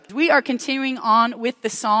We are continuing on with the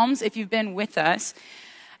Psalms, if you've been with us.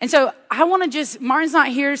 And so I want to Martin's not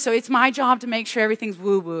here, so it's my job to make sure everything's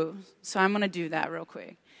woo-woo. So I'm going to do that real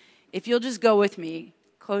quick. If you'll just go with me,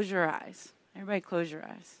 close your eyes. Everybody close your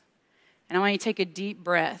eyes. And I want you to take a deep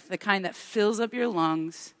breath, the kind that fills up your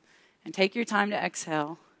lungs, and take your time to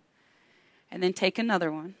exhale. And then take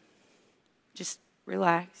another one. Just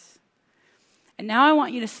relax. And now I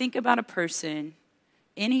want you to think about a person,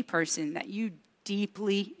 any person that you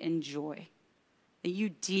deeply enjoy, that you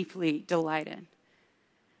deeply delight in.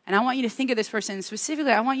 And I want you to think of this person,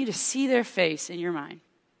 specifically, I want you to see their face in your mind.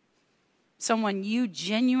 Someone you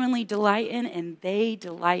genuinely delight in, and they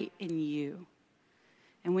delight in you.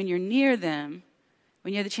 And when you're near them,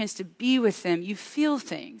 when you have the chance to be with them, you feel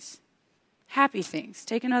things, happy things.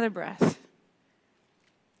 Take another breath.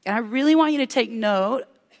 And I really want you to take note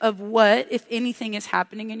of what, if anything, is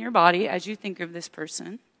happening in your body as you think of this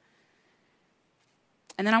person.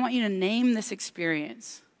 And then I want you to name this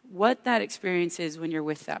experience, what that experience is when you're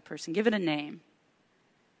with that person. Give it a name.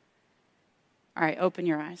 All right, open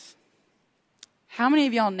your eyes. How many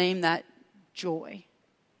of y'all name that joy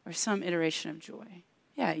or some iteration of joy?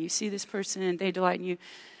 Yeah, you see this person and they delight in you.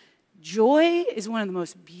 Joy is one of the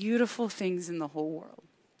most beautiful things in the whole world.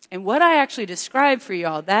 And what I actually described for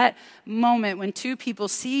y'all, that moment when two people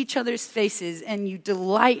see each other's faces and you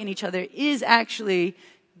delight in each other, is actually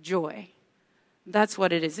joy. That's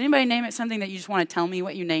what it is. Anybody name it something that you just want to tell me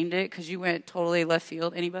what you named it because you went totally left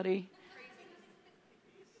field? Anybody?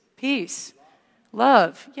 Peace.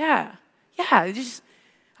 Love. Yeah.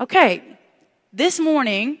 Okay. This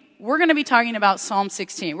morning, we're going to be talking about Psalm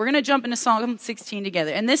 16. We're going to jump into Psalm 16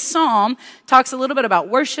 together. And this psalm talks a little bit about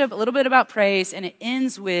worship, a little bit about praise, and it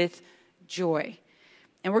ends with joy.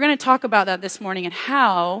 And we're going to talk about that this morning and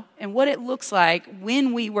how and what it looks like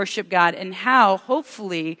when we worship God and how,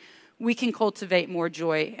 hopefully, we can cultivate more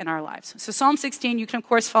joy in our lives. So Psalm 16, you can, of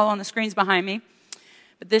course, follow on the screens behind me.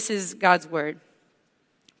 But this is God's word.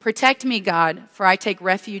 Protect me, God, for I take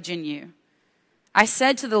refuge in you. I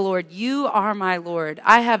said to the Lord, you are my Lord.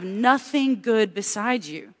 I have nothing good beside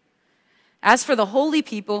you. As for the holy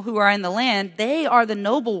people who are in the land, they are the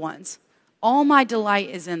noble ones. All my delight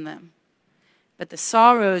is in them. But the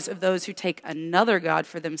sorrows of those who take another god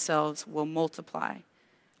for themselves will multiply.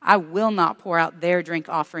 I will not pour out their drink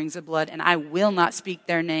offerings of blood, and I will not speak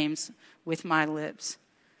their names with my lips.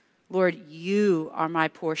 Lord, you are my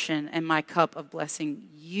portion and my cup of blessing.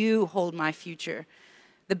 You hold my future.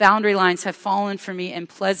 The boundary lines have fallen for me in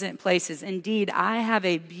pleasant places. Indeed, I have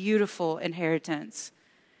a beautiful inheritance.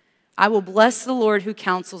 I will bless the Lord who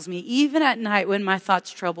counsels me, even at night when my thoughts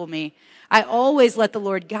trouble me. I always let the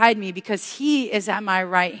Lord guide me because he is at my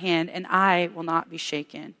right hand, and I will not be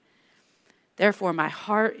shaken. Therefore, my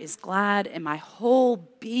heart is glad, and my whole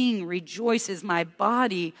being rejoices. My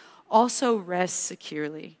body also rests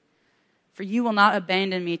securely. For you will not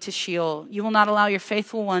abandon me to Sheol. You will not allow your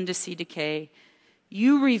faithful one to see decay.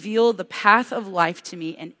 You reveal the path of life to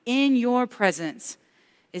me, and in your presence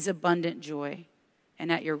is abundant joy,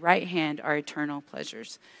 and at your right hand are eternal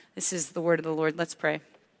pleasures. This is the word of the Lord. Let's pray.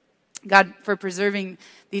 God, for preserving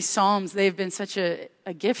these Psalms, they've been such a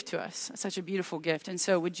gift to us, such a beautiful gift. And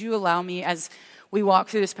so would you allow me, as we walk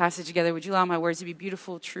through this passage together, would you allow my words to be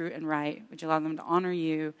beautiful, true, and right? Would you allow them to honor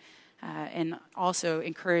you and also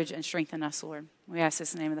encourage and strengthen us, Lord? We ask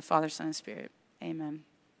this in the name of the Father, Son, and Spirit. Amen.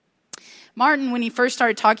 Martin, when he first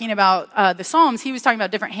started talking about the Psalms, he was talking about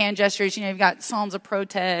different hand gestures. You know, you've got Psalms of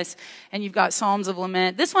protest, and you've got Psalms of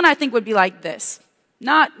lament. This one, I think, would be like this.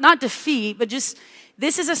 Not defeat, but just,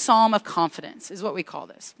 this is a psalm of confidence, is what we call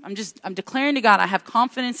this. I'm declaring to God, I have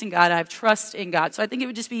confidence in God, I have trust in God. So I think it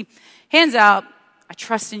would just be, hands out, I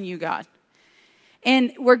trust in you, God.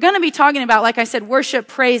 And we're going to be talking about, like I said, worship,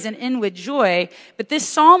 praise, and end with joy. But this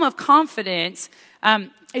psalm of confidence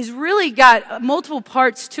is really got multiple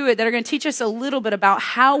parts to it that are going to teach us a little bit about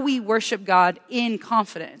how we worship God in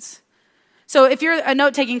confidence. So if you're a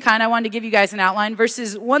note-taking kind, I wanted to give you guys an outline.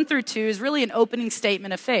 Verses 1 through 2 is really an opening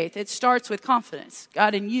statement of faith. It starts with confidence.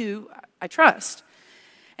 God, in you, I trust.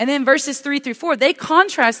 And then verses 3 through 4, they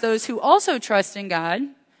contrast those who also trust in God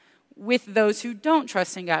with those who don't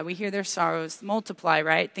trust in God. We hear their sorrows multiply,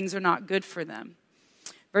 right? Things are not good for them.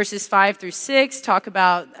 Verses 5 through 6 talk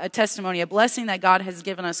about a testimony, a blessing that God has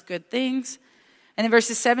given us good things. And then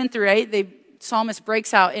verses 7 through 8, the psalmist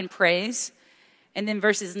breaks out in praise. And then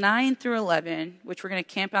verses 9 through 11, which we're going to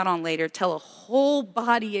camp out on later, tell a whole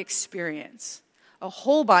body experience of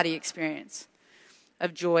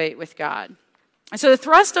joy with God. And so the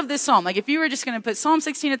thrust of this psalm, like if you were just going to put Psalm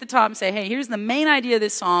 16 at the top and say, hey, here's the main idea of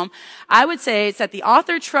this psalm, I would say it's that the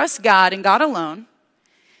author trusts God and God alone.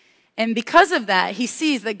 And because of that, he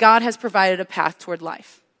sees that God has provided a path toward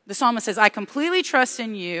life. The psalmist says, I completely trust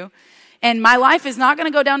in you, and my life is not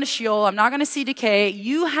going to go down to Sheol. I'm not going to see decay.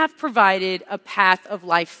 You have provided a path of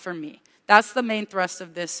life for me. That's the main thrust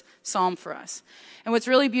of this psalm for us. And what's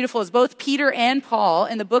really beautiful is both Peter and Paul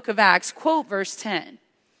in the book of Acts quote verse 10.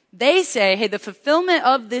 They say, hey, the fulfillment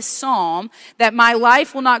of this psalm, that my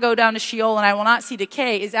life will not go down to Sheol and I will not see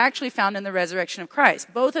decay, is actually found in the resurrection of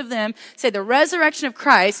Christ. Both of them say the resurrection of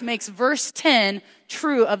Christ makes verse 10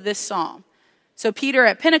 true of this psalm. So Peter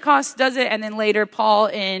at Pentecost does it, and then later Paul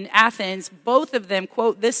in Athens, both of them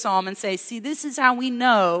quote this psalm and say, see, this is how we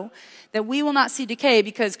know that we will not see decay,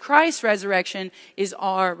 because Christ's resurrection is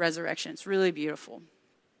our resurrection. It's really beautiful.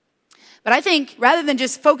 But I think rather than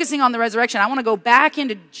just focusing on the resurrection, I want to go back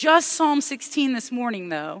into just Psalm 16 this morning,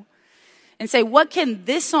 though, and say, what can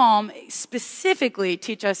this psalm specifically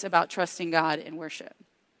teach us about trusting God in worship?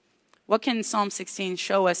 What can Psalm 16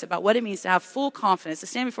 show us about what it means to have full confidence, to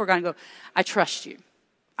stand before God and go, I trust you.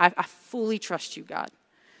 I fully trust you, God.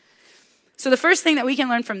 So the first thing that we can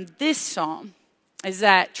learn from this psalm is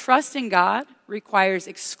that trusting God requires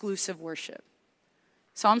exclusive worship.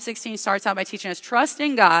 Psalm 16 starts out by teaching us trust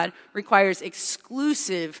in God requires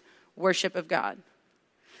exclusive worship of God.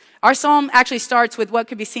 Our psalm actually starts with what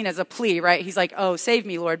could be seen as a plea, right? He's like, oh, save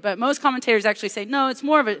me, Lord. But most commentators actually say, no, it's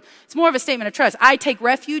more of a statement of trust. I take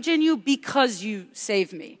refuge in you because you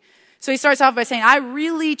save me. So he starts off by saying, I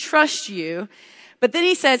really trust you. But then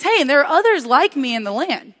he says, hey, and there are others like me in the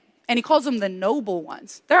land. And he calls them the noble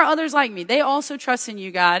ones. There are others like me. They also trust in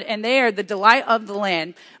you, God, and they are the delight of the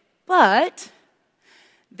land. But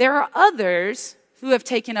there are others who have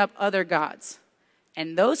taken up other gods.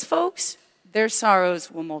 And those folks, their sorrows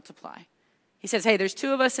will multiply. He says, hey, there's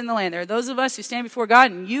two of us in the land. There are those of us who stand before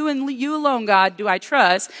God, and you alone, God, do I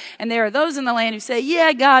trust. And there are those in the land who say,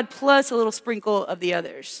 yeah, God, plus a little sprinkle of the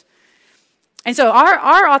others. And so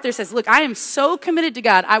our author says, look, I am so committed to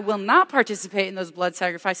God, I will not participate in those blood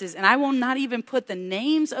sacrifices, and I will not even put the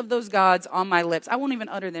names of those gods on my lips. I won't even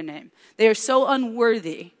utter their name. They are so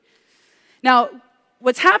unworthy. Now,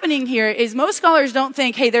 what's happening here is most scholars don't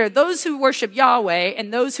think, hey, there are those who worship Yahweh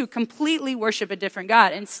and those who completely worship a different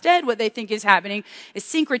God. Instead, what they think is happening is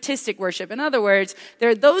syncretistic worship. In other words, there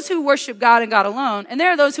are those who worship God and God alone, and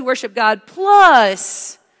there are those who worship God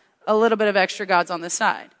plus a little bit of extra gods on the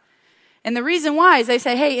side. And the reason why is they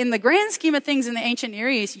say, hey, in the grand scheme of things in the ancient Near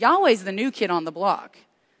East, Yahweh's the new kid on the block.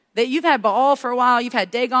 That you've had Baal for a while, you've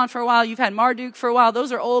had Dagon for a while, you've had Marduk for a while.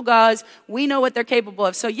 Those are old gods. We know what they're capable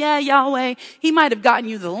of. So yeah, Yahweh, he might have gotten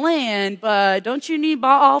you the land, but don't you need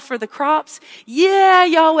Baal for the crops? Yeah,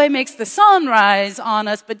 Yahweh makes the sun rise on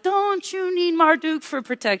us, but don't you need Marduk for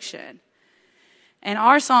protection? And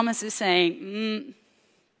our psalmist is saying,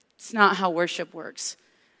 it's not how worship works.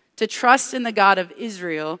 To trust in the God of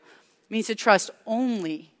Israel means to trust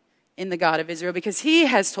only in the God of Israel, because he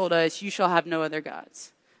has told us, you shall have no other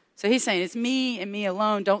gods. So he's saying, it's me and me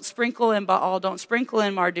alone. Don't sprinkle in Baal. Don't sprinkle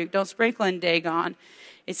in Marduk. Don't sprinkle in Dagon.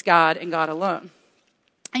 It's God and God alone.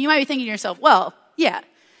 And you might be thinking to yourself, well, yeah,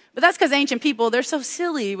 but that's because ancient people, they're so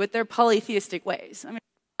silly with their polytheistic ways. I mean,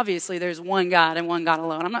 obviously there's one God and one God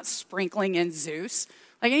alone. I'm not sprinkling in Zeus.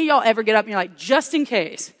 Like, any of y'all ever get up and you're like, just in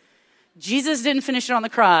case Jesus didn't finish it on the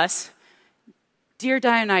cross, dear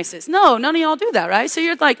Dionysus. No, none of y'all do that, right? So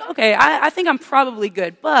you're like, okay, I think I'm probably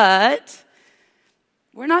good, but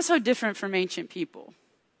we're not so different from ancient people.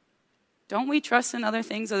 Don't we trust in other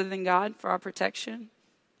things other than God for our protection,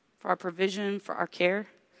 for our provision, for our care?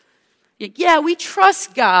 Yeah, we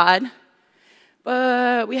trust God,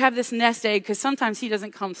 but we have this nest egg because sometimes he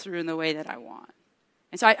doesn't come through in the way that I want.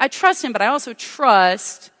 And so I trust him, but I also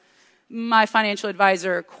trust my financial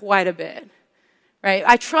advisor quite a bit. Right?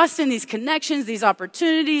 I trust in these connections, these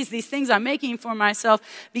opportunities, these things I'm making for myself,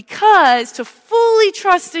 because to fully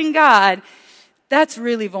trust in God, that's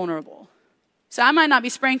really vulnerable. So I might not be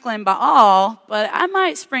sprinkling Baal, but I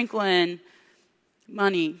might sprinkle in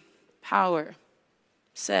money, power,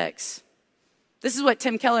 sex. This is what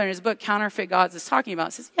Tim Keller in his book, Counterfeit Gods, is talking about.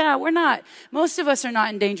 He says, yeah, most of us are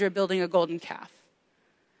not in danger of building a golden calf.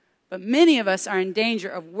 But many of us are in danger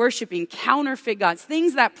of worshiping counterfeit gods,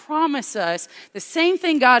 things that promise us the same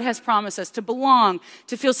thing God has promised us, to belong,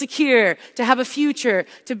 to feel secure, to have a future,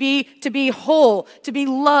 to be whole, to be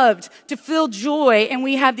loved, to feel joy. And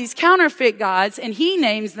we have these counterfeit gods, and he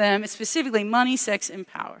names them specifically money, sex, and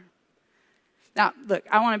power. Now, look,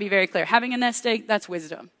 I want to be very clear. Having a nest egg, that's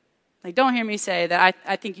wisdom. Like, don't hear me say that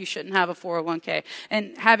I think you shouldn't have a 401k.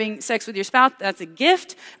 And having sex with your spouse, that's a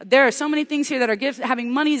gift. There are so many things here that are gifts.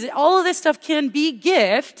 Having money, all of this stuff can be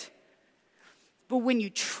gift. But when you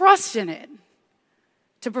trust in it,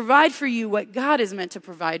 to provide for you what God is meant to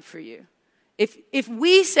provide for you. If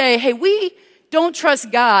we say, hey, we don't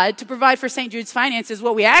trust God to provide for St. Jude's finances,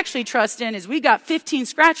 what we actually trust in is we got 15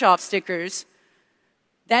 scratch-off stickers,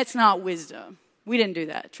 that's not wisdom. We didn't do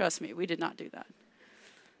that. Trust me, we did not do that.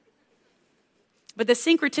 But the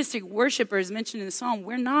syncretistic worshipers mentioned in the psalm,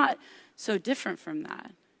 we're not so different from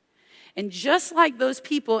that. And just like those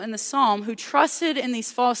people in the psalm who trusted in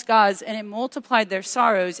these false gods and it multiplied their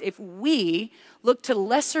sorrows, if we look to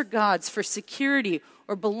lesser gods for security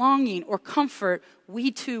or belonging or comfort,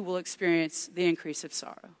 we too will experience the increase of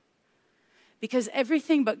sorrow. Because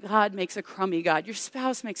everything but God makes a crummy God. Your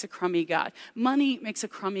spouse makes a crummy God. Money makes a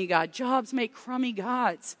crummy God. Jobs make crummy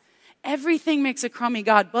gods. Everything makes a crummy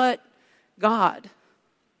God but God.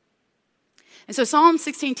 And so Psalm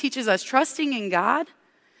 16 teaches us trusting in God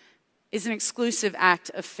is an exclusive act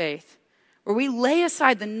of faith, where we lay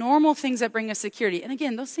aside the normal things that bring us security. And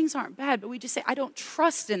again, those things aren't bad, but we just say, I don't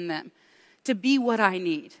trust in them to be what I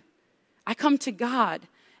need. I come to God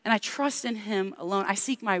and I trust in him alone. I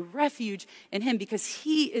seek my refuge in him because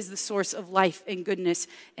he is the source of life and goodness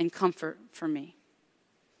and comfort for me.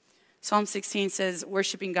 Psalm 16 says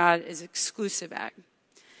worshiping God is an exclusive act.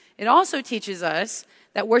 It also teaches us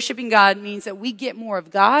that worshiping God means that we get more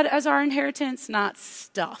of God as our inheritance, not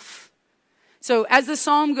stuff. So as the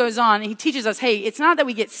psalm goes on, he teaches us, hey, it's not that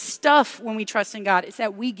we get stuff when we trust in God, it's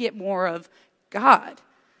that we get more of God.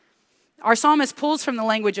 Our psalmist pulls from the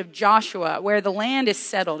language of Joshua, where the land is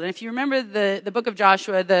settled. And if you remember the book of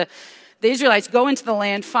Joshua, the Israelites go into the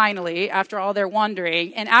land finally after all their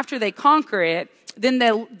wandering, and after they conquer it, then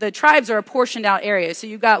the tribes are apportioned out areas. So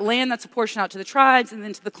you've got land that's apportioned out to the tribes and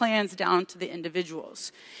then to the clans down to the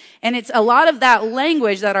individuals. And it's a lot of that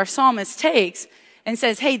language that our psalmist takes and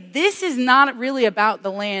says, hey, this is not really about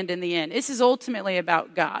the land in the end. This is ultimately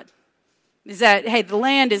about God. Is that, hey, the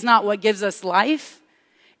land is not what gives us life.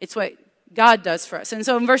 It's what God does for us. And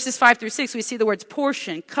so in verses 5-6, we see the words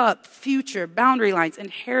portion, cup, future, boundary lines,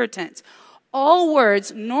 inheritance. All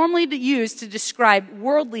words normally used to describe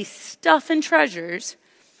worldly stuff and treasures.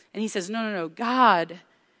 And he says, no. God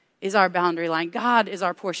is our boundary line. God is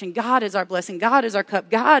our portion. God is our blessing. God is our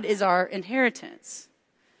cup. God is our inheritance.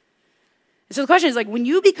 And so the question is, like, when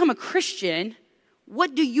you become a Christian,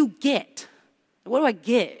 what do you get? What do I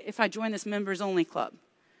get if I join this members only club?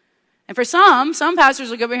 And for some pastors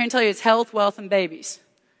will go over here and tell you it's health, wealth, and babies.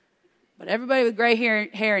 But everybody with gray hair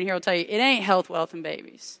in here will tell you it ain't health, wealth, and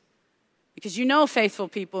babies. Because you know faithful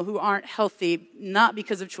people who aren't healthy, not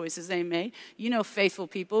because of choices they made. You know faithful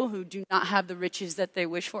people who do not have the riches that they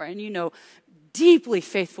wish for. And you know deeply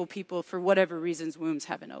faithful people, for whatever reasons, wombs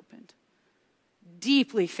haven't opened.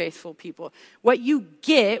 Deeply faithful people. What you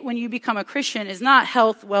get when you become a Christian is not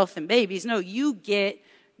health, wealth, and babies. No, you get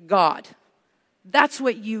God. That's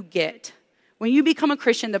what you get. When you become a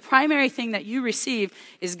Christian, the primary thing that you receive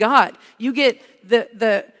is God. You get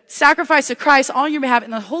the sacrifice of Christ on your behalf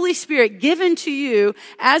and the Holy Spirit given to you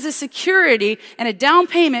as a security and a down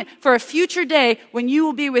payment for a future day when you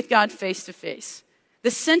will be with God face to face.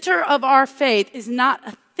 The center of our faith is not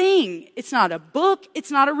a thing. It's not a book.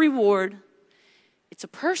 It's not a reward. It's a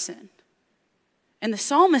person. And the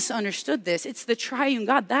psalmist understood this. It's the triune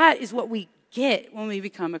God. That is what we get when we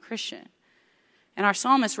become a Christian. And our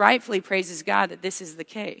psalmist rightfully praises God that this is the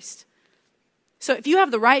case. So if you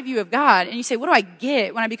have the right view of God and you say, what do I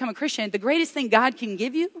get when I become a Christian? The greatest thing God can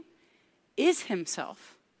give you is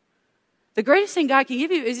himself. The greatest thing God can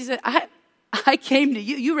give you is he said, I came to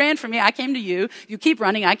you. You ran from me. I came to you. You keep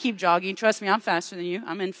running. I keep jogging. Trust me, I'm faster than you.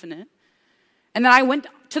 I'm infinite. And then I went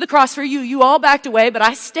to the cross for you. You all backed away, but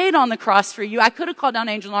I stayed on the cross for you. I could have called down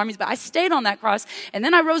angel armies, but I stayed on that cross. And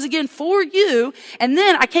then I rose again for you. And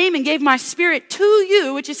then I came and gave my spirit to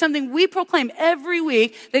you, which is something we proclaim every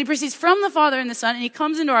week, that he proceeds from the Father and the Son, and he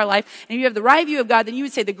comes into our life. And if you have the right view of God, then you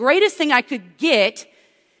would say the greatest thing I could get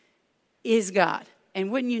is God.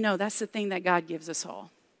 And wouldn't you know, that's the thing that God gives us all.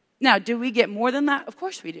 Now, do we get more than that? Of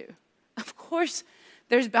course we do. Of course,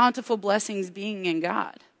 there's bountiful blessings being in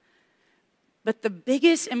God. But the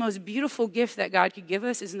biggest and most beautiful gift that God could give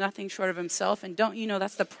us is nothing short of himself. And don't you know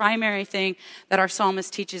that's the primary thing that our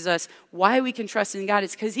psalmist teaches us why we can trust in God.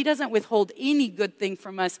 It's because he doesn't withhold any good thing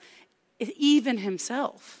from us, even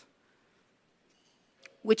himself.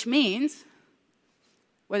 Which means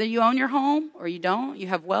whether you own your home or you don't, you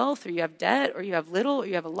have wealth or you have debt or you have little or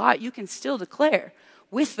you have a lot, you can still declare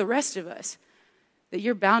with the rest of us that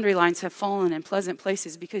your boundary lines have fallen in pleasant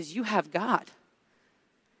places because you have God.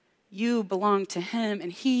 You belong to him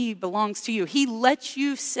and he belongs to you. He lets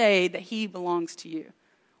you say that he belongs to you.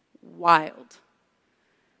 Wild.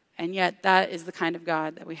 And yet that is the kind of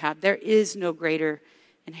God that we have. There is no greater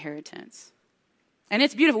inheritance. And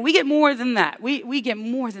it's beautiful. We get more than that. We get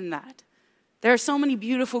more than that. There are so many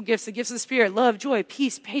beautiful gifts, the gifts of the Spirit, love, joy,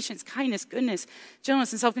 peace, patience, kindness, goodness,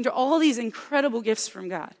 gentleness, and self-control, all these incredible gifts from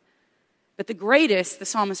God. But the greatest, the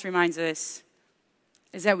psalmist reminds us,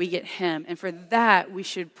 is that we get him. And for that, we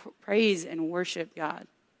should praise and worship God.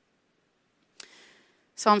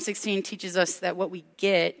 Psalm 16 teaches us that what we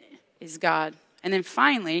get is God. And then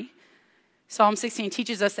finally, Psalm 16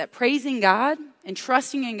 teaches us that praising God and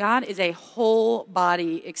trusting in God is a whole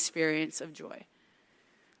body experience of joy.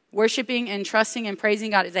 Worshiping and trusting and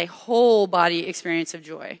praising God is a whole body experience of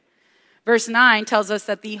joy. Verse 9 tells us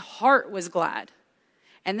that the heart was glad.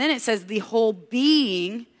 And then it says the whole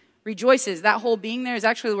being rejoices. That whole being there is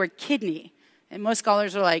actually the word kidney. And most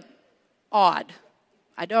scholars are like, odd.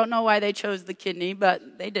 I don't know why they chose the kidney,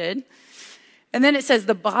 but they did. And then it says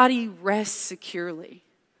the body rests securely.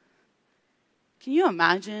 Can you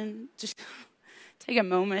imagine? Just take a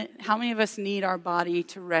moment. How many of us need our body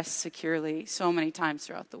to rest securely so many times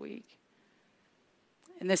throughout the week?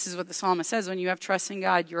 And this is what the psalmist says. When you have trust in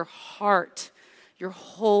God, your heart, your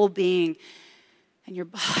whole being, and your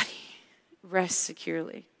body rests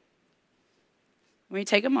securely. When you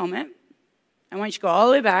take a moment, I want you to go all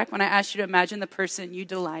the way back when I asked you to imagine the person you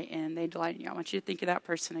delight in. They delight in you. I want you to think of that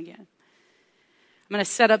person again. I'm going to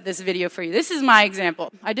set up this video for you. This is my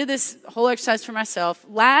example. I did this whole exercise for myself.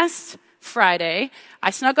 Last Friday,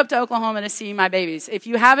 I snuck up to Oklahoma to see my babies. If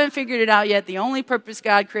you haven't figured it out yet, the only purpose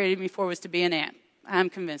God created me for was to be an aunt. I'm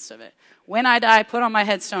convinced of it. When I die, put on my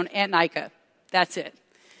headstone, Aunt Nika. That's it.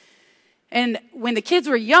 And when the kids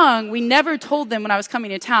were young, we never told them when I was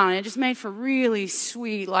coming to town. And it just made for really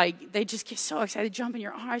sweet, like, they just get so excited, jump in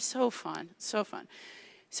your arms. So fun, so fun.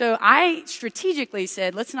 So I strategically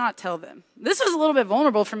said, let's not tell them. This was a little bit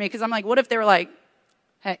vulnerable for me because I'm like, what if they were like,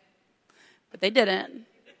 hey? But they didn't.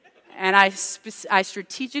 And I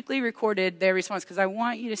strategically recorded their response because I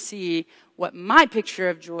want you to see what my picture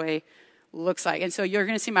of joy looks like. And so you're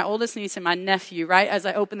going to see my oldest niece and my nephew right as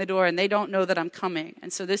I open the door, and they don't know that I'm coming.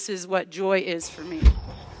 And so this is what joy is for me.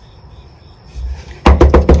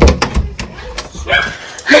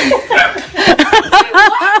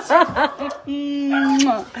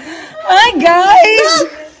 Hi, guys.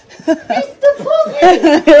 It's the pulpit.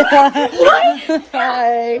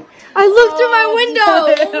 Hi. I looked through my window.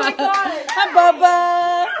 Oh my God. Hi,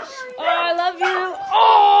 Bubba. Oh, I love you.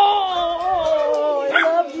 Oh, I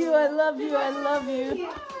love you. I love you. I love you.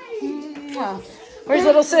 Where's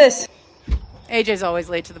little sis? AJ's always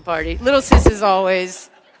late to the party. Little sis is always.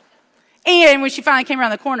 And when she finally came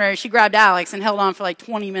around the corner, she grabbed Alex and held on for like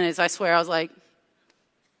 20 minutes. I swear, I was like,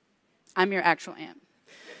 I'm your actual aunt.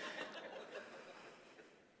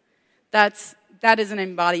 That is an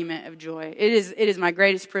embodiment of joy. It is my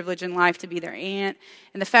greatest privilege in life to be their aunt.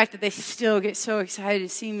 And the fact that they still get so excited to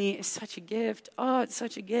see me is such a gift. Oh, it's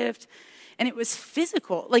such a gift. And it was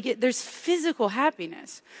physical. Like, there's physical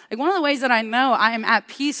happiness. Like, one of the ways that I know I am at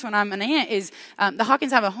peace when I'm an aunt is the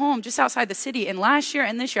Hawkins have a home just outside the city. And last year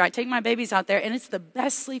and this year, I take my babies out there, and it's the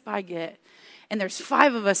best sleep I get. And there's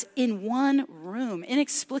 5 of us in one room,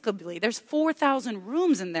 inexplicably. There's 4,000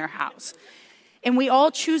 rooms in their house. And we all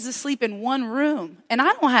choose to sleep in one room. And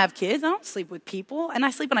I don't have kids. I don't sleep with people. And I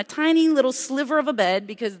sleep on a tiny little sliver of a bed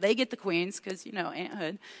because they get the queens, because, you know,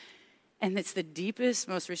 aunthood. And it's the deepest,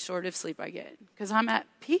 most restorative sleep I get because I'm at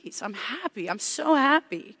peace. I'm happy. I'm so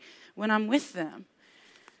happy when I'm with them.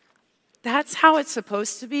 That's how it's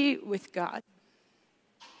supposed to be with God.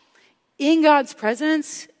 In God's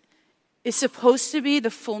presence is supposed to be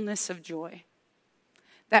the fullness of joy.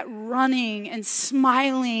 That running and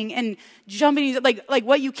smiling and jumping, like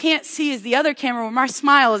what you can't see is the other camera where my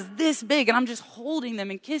smile is this big and I'm just holding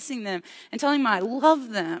them and kissing them and telling them I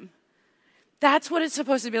love them. That's what it's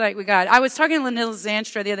supposed to be like with God. I was talking to Linnell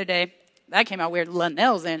Zanstra the other day. That came out weird,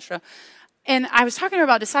 Linnell Zanstra. And I was talking to her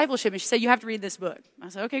about discipleship, and she said, you have to read this book. I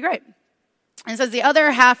said, okay, great. And it says the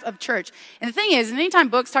other half of church. And the thing is, anytime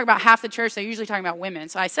books talk about half the church, they're usually talking about women.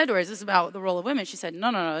 So I said to her, is this about the role of women? She said,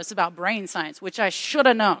 no, it's about brain science, which I should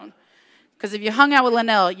have known. Because if you hung out with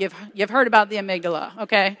Linnell, you've heard about the amygdala,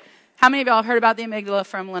 okay? How many of y'all have heard about the amygdala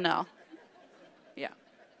from Linnell? Yeah.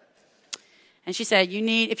 And she said,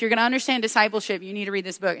 if you're going to understand discipleship, you need to read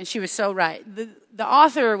this book. And she was so right. The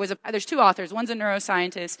author there's 2 authors. One's a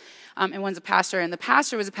neuroscientist and one's a pastor. And the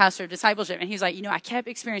pastor was a pastor of discipleship. And he's like, I kept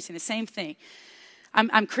experiencing the same thing.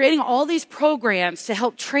 I'm creating all these programs to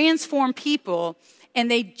help transform people,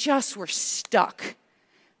 and they just were stuck.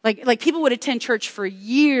 Like people would attend church for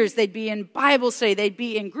years. They'd be in Bible study. They'd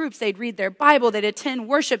be in groups. They'd read their Bible. They'd attend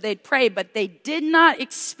worship. They'd pray. But they did not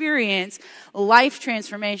experience life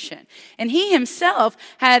transformation. And he himself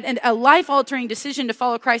had a life-altering decision to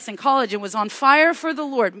follow Christ in college and was on fire for the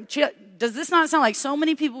Lord. Does this not sound like so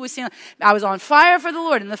many people we see? I was on fire for the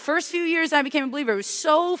Lord. In the first few years I became a believer, it was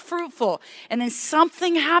so fruitful. And then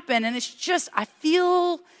something happened, and it's just, I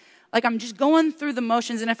feel like I'm just going through the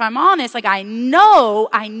motions. And if I'm honest, like I know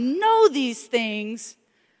these things.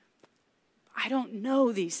 I don't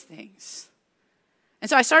know these things. And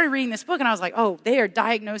so I started reading this book, and I was like, oh, they are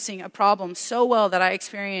diagnosing a problem so well that I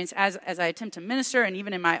experience as I attempt to minister and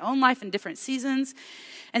even in my own life in different seasons.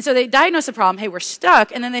 And so they diagnose a problem. Hey, we're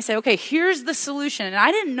stuck. And then they say, okay, here's the solution. And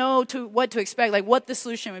I didn't know what to expect, like what the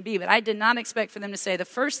solution would be. But I did not expect for them to say the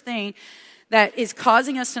first thing that is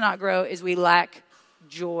causing us to not grow is we lack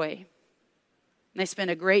joy. And they spend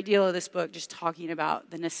a great deal of this book just talking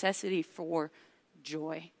about the necessity for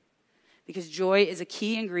joy. Because joy is a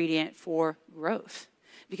key ingredient for growth.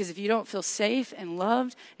 Because if you don't feel safe and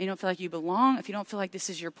loved, and you don't feel like you belong, if you don't feel like this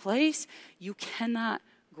is your place, you cannot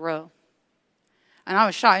grow. And I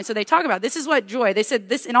was shocked. And so they talk about, this is what joy, they said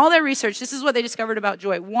this, in all their research, this is what they discovered about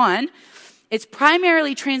joy. One, it's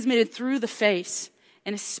primarily transmitted through the face,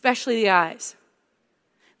 and especially the eyes.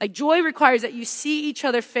 Like joy requires that you see each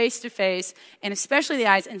other face to face, and especially the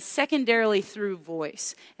eyes, and secondarily through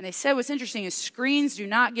voice. And they said what's interesting is screens do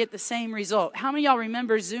not get the same result. How many of y'all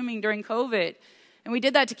remember Zooming during COVID? And we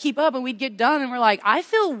did that to keep up, and we'd get done, and we're like, I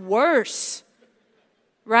feel worse.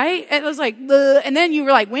 Right? It was like, bleh. And then you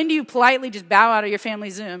were like, when do you politely just bow out of your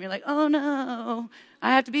family Zoom? You're like, oh no,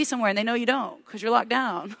 I have to be somewhere. And they know you don't because you're locked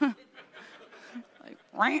down. Like,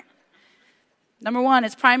 right? Number one,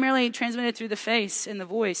 it's primarily transmitted through the face and the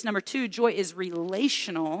voice. Number two, joy is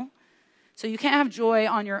relational. So you can't have joy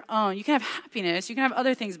on your own. You can have happiness. You can have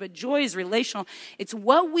other things, but joy is relational. It's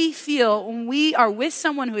what we feel when we are with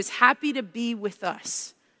someone who is happy to be with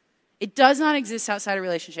us. It does not exist outside a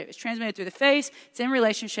relationship. It's transmitted through the face. It's in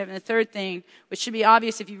relationship. And the third thing, which should be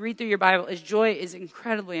obvious if you read through your Bible, is joy is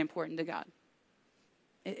incredibly important to God.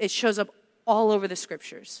 It shows up all over the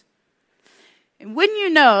scriptures. And wouldn't you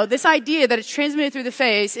know, this idea that it's transmitted through the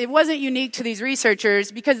face, it wasn't unique to these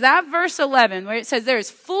researchers, because that verse 11, where it says there is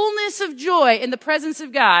fullness of joy in the presence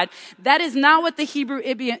of God, that is not what the Hebrew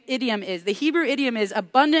idiom is. The Hebrew idiom is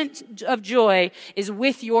abundant of joy is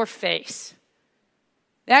with your face.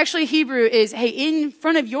 The actually Hebrew is, hey, in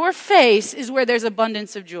front of your face is where there's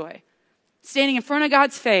abundance of joy. Standing in front of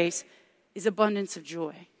God's face is abundance of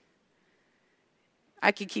joy.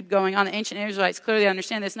 I could keep going on. The ancient Israelites clearly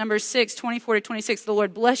understand this. Numbers 6, 24 to 26. The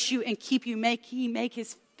Lord bless you and keep you. May he make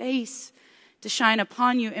his face to shine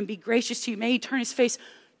upon you and be gracious to you. May he turn his face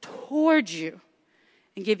towards you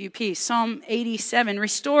and give you peace. Psalm 87.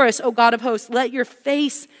 Restore us, O God of hosts. Let your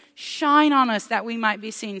face shine on us that we might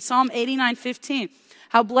be seen. Psalm 89, 15.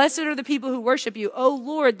 How blessed are the people who worship you. O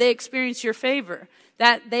Lord, they experience your favor.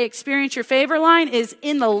 That they experience your favor line is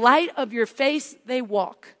in the light of your face they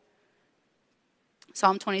walk.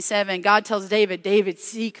 Psalm 27, God tells David, David,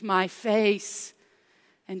 seek my face.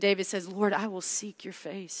 And David says, Lord, I will seek your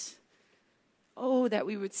face. Oh, that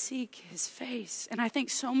we would seek his face. And I think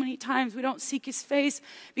so many times we don't seek his face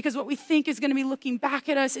because what we think is going to be looking back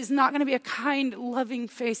at us is not going to be a kind, loving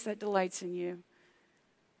face that delights in you.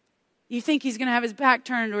 You think he's going to have his back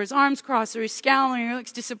turned or his arms crossed or he's scowling or he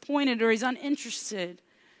looks disappointed or he's uninterested.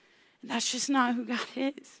 And that's just not who God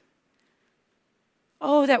is.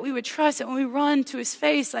 Oh, that we would trust that when we run to his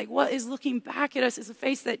face, like what is looking back at us is a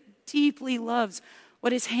face that deeply loves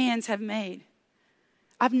what his hands have made.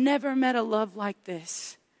 I've never met a love like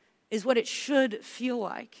this, is what it should feel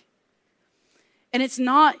like. And it's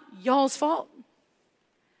not y'all's fault.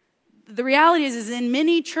 The reality is in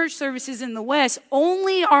many church services in the West,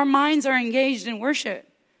 only our minds are engaged in worship.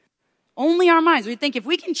 Only our minds. We think if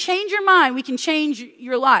we can change your mind, we can change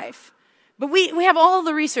your life. But we have all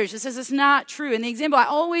the research that says it's not true. And the example I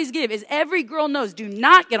always give is every girl knows, do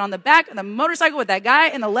not get on the back of the motorcycle with that guy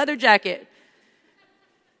in the leather jacket.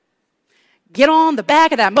 Get on the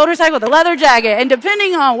back of that motorcycle with the leather jacket. And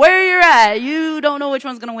depending on where you're at, you don't know which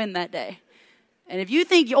one's going to win that day. And if you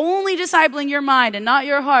think you're only discipling your mind and not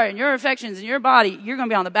your heart and your affections and your body, you're going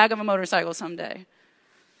to be on the back of a motorcycle someday.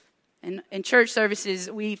 And in church services,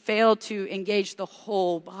 we fail to engage the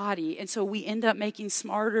whole body. And so we end up making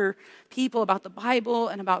smarter people about the Bible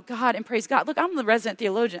and about God. And praise God. Look, I'm the resident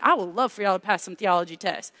theologian. I would love for y'all to pass some theology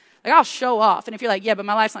tests. Like, I'll show off. And if you're like, yeah, but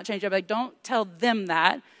my life's not changed, I'll be like, don't tell them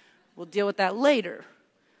that. We'll deal with that later.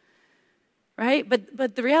 Right?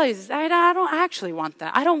 But the reality is, I don't actually want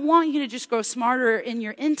that. I don't want you to just grow smarter in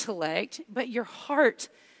your intellect, but your heart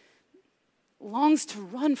longs to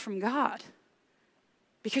run from God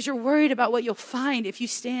because you're worried about what you'll find if you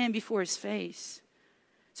stand before his face.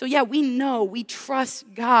 So yeah, we trust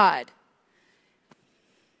God.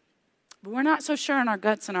 But we're not so sure in our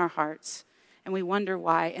guts and our hearts. And we wonder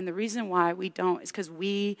why. And the reason why we don't is because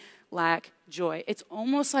we lack joy. It's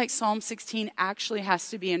almost like Psalm 16 actually has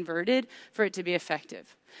to be inverted for it to be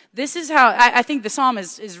effective. This is how, I think the psalm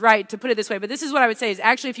is right to put it this way, but this is what I would say is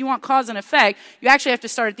actually if you want cause and effect, you actually have to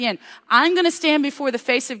start at the end. I'm going to stand before the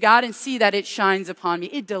face of God and see that it shines upon me.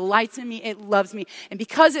 It delights in me. It loves me. And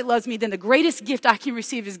because it loves me, then the greatest gift I can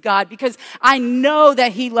receive is God because I know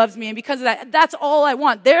that he loves me. And because of that, that's all I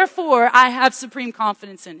want. Therefore, I have supreme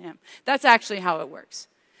confidence in him. That's actually how it works.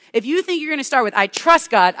 If you think you're going to start with, I trust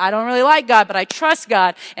God, I don't really like God, but I trust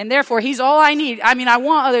God, and therefore he's all I need. I mean, I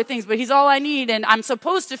want other things, but he's all I need, and I'm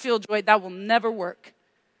supposed to feel joy, that will never work.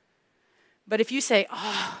 But if you say,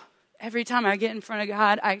 every time I get in front of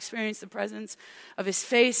God, I experience the presence of his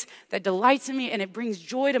face that delights in me, and it brings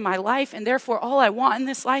joy to my life, and therefore all I want in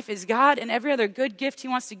this life is God and every other good gift he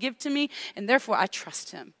wants to give to me, and therefore I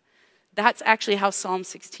trust him. That's actually how Psalm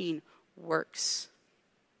 16 works.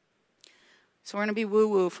 So we're going to be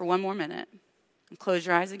woo-woo for one more minute. And close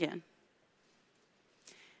your eyes again.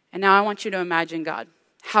 And now I want you to imagine God.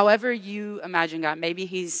 However you imagine God. Maybe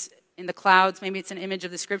he's in the clouds. Maybe it's an image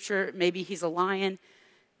of the scripture. Maybe he's a lion.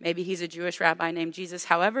 Maybe he's a Jewish rabbi named Jesus.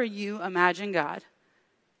 However you imagine God.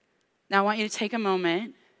 Now I want you to take a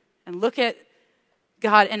moment and look at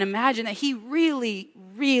God and imagine that he really,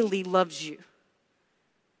 really loves you.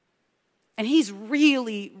 And he's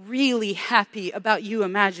really, really happy about you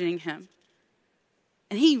imagining him.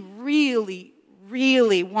 And he really,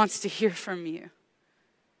 really wants to hear from you.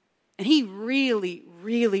 And he really,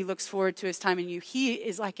 really looks forward to his time in you. He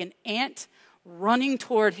is like an aunt running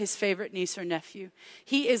toward his favorite niece or nephew.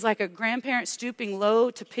 He is like a grandparent stooping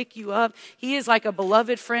low to pick you up. He is like a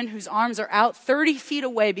beloved friend whose arms are out 30 feet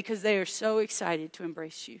away because they are so excited to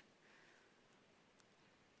embrace you.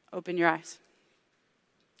 Open your eyes.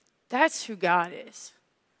 That's who God is.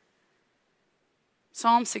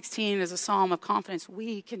 Psalm 16 is a psalm of confidence.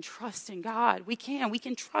 We can trust in God. We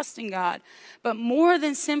can trust in God. But more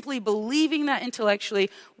than simply believing that intellectually,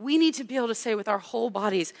 we need to be able to say with our whole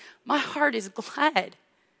bodies, my heart is glad.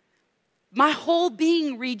 My whole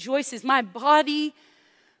being rejoices. My body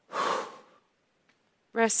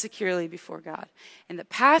rests securely before God. And the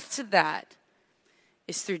path to that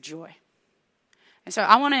is through joy. And so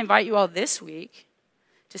I want to invite you all this week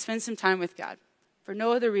to spend some time with God. For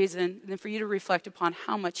no other reason than for you to reflect upon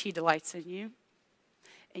how much he delights in you.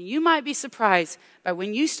 And you might be surprised by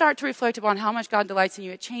when you start to reflect upon how much God delights in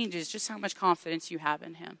you, it changes just how much confidence you have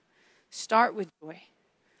in him. Start with joy.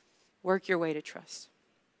 Work your way to trust.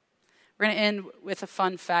 We're going to end with a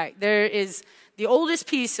fun fact. There is the oldest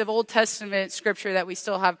piece of Old Testament scripture that we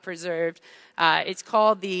still have preserved. It's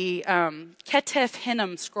called the Ketef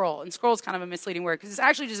Hinnom scroll. And scroll is kind of a misleading word because it's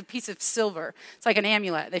actually just a piece of silver. It's like an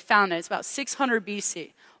amulet. They found it. It's about 600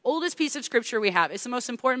 BC. Oldest piece of scripture we have. It's the most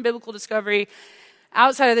important biblical discovery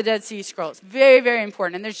outside of the Dead Sea Scrolls. Very, very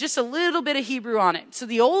important. And there's just a little bit of Hebrew on it. So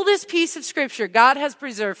the oldest piece of scripture God has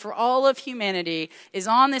preserved for all of humanity is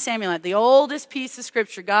on this amulet. The oldest piece of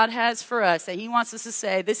scripture God has for us that he wants us to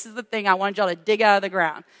say, this is the thing I want y'all to dig out of the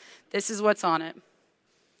ground. This is what's on it.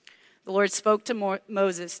 The Lord spoke to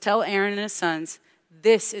Moses, tell Aaron and his sons,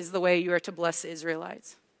 this is the way you are to bless the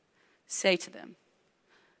Israelites. Say to them,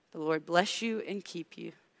 the Lord bless you and keep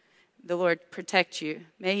you. The Lord protect you.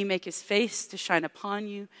 May he make his face to shine upon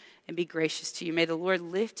you and be gracious to you. May the Lord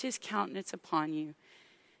lift his countenance upon you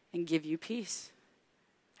and give you peace.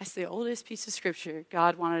 That's the oldest piece of scripture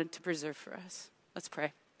God wanted to preserve for us. Let's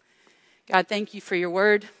pray. God, thank you for your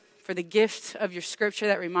word, for the gift of your scripture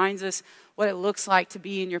that reminds us what it looks like to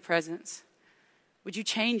be in your presence. Would you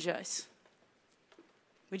change us?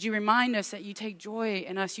 Would you remind us that you take joy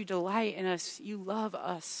in us, you delight in us, you love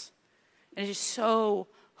us. And it is so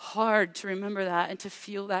hard to remember that and to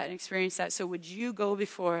feel that and experience that. So would you go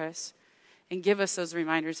before us and give us those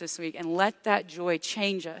reminders this week and let that joy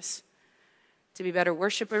change us to be better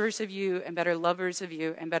worshipers of you and better lovers of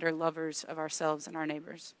you and better lovers of ourselves and our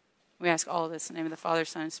neighbors. We ask all of this in the name of the Father,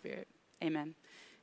 Son, and Spirit. Amen.